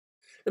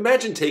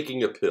Imagine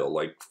taking a pill,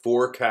 like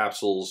 4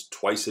 capsules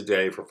twice a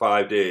day for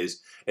 5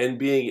 days, and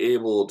being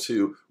able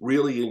to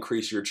really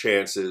increase your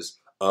chances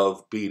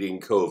of beating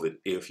COVID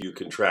if you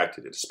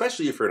contracted it,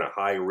 especially if you're in a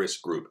high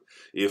risk group,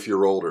 if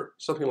you're older,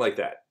 something like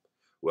that.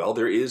 Well,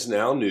 there is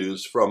now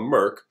news from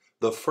Merck,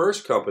 the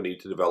first company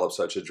to develop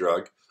such a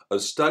drug, a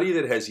study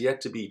that has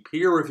yet to be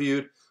peer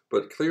reviewed,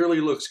 but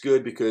clearly looks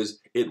good because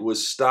it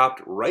was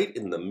stopped right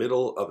in the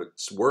middle of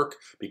its work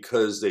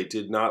because they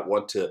did not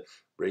want to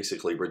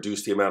basically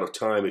reduce the amount of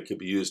time it could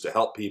be used to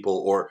help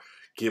people or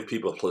give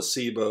people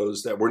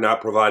placebos that were not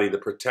providing the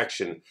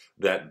protection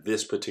that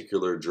this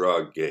particular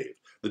drug gave.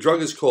 The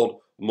drug is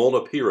called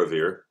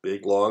molnupiravir,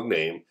 big long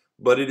name,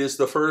 but it is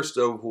the first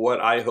of what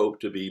I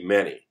hope to be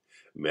many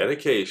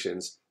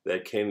medications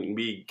that can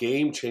be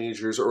game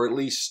changers or at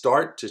least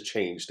start to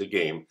change the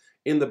game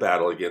in the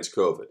battle against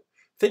COVID.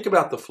 Think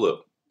about the flu.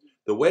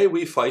 The way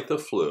we fight the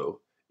flu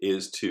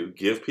is to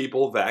give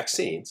people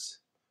vaccines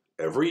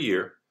every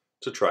year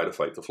to try to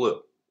fight the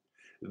flu.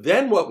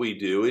 Then what we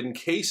do, in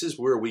cases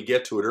where we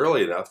get to it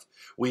early enough,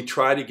 we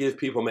try to give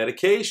people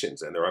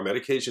medications, and there are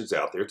medications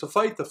out there to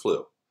fight the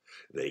flu.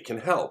 They can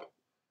help.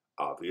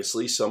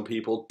 Obviously, some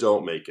people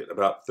don't make it.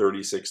 About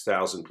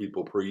 36,000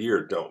 people per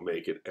year don't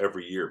make it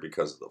every year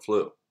because of the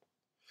flu.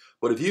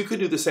 But if you could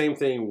do the same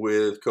thing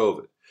with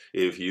COVID,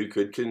 if you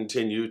could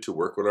continue to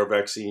work with our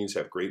vaccines,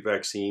 have great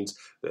vaccines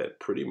that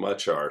pretty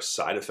much are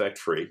side effect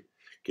free,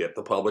 get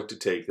the public to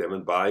take them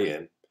and buy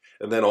in,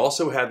 and then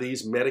also have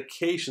these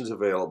medications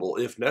available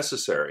if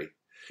necessary,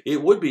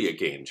 it would be a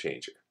game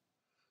changer.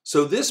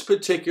 So this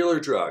particular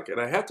drug, and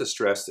I have to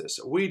stress this,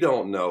 we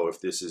don't know if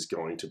this is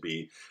going to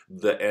be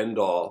the end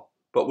all,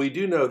 but we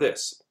do know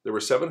this. There were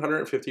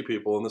 750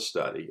 people in the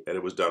study, and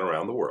it was done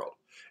around the world.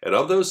 And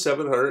of those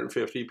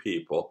 750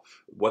 people,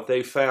 what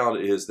they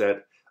found is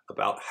that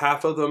about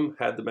half of them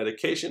had the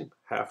medication,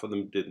 half of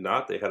them did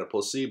not. They had a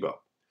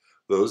placebo.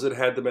 Those that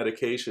had the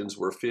medications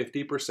were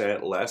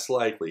 50% less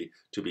likely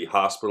to be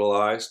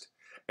hospitalized,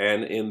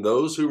 and in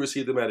those who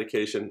received the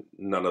medication,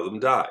 none of them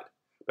died.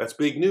 That's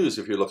big news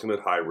if you're looking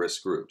at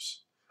high-risk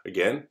groups.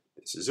 Again,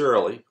 this is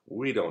early.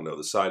 We don't know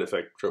the side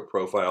effect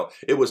profile.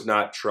 It was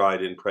not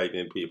tried in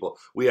pregnant people.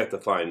 We have to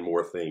find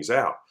more things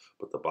out.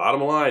 But the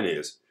bottom line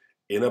is,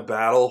 in a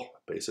battle,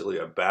 basically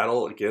a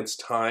battle against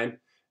time,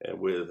 and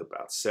with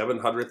about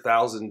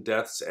 700,000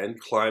 deaths and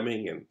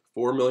climbing and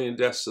 4 million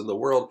deaths in the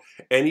world,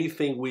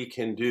 anything we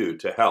can do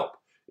to help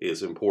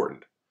is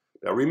important.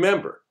 Now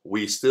remember,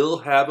 we still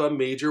have a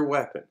major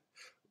weapon.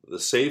 The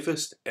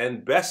safest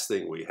and best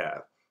thing we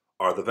have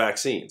are the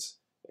vaccines.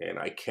 And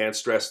I can't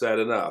stress that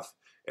enough.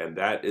 And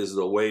that is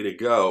the way to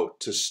go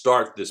to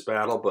start this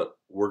battle, but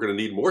we're going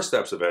to need more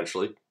steps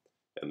eventually,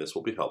 and this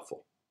will be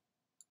helpful.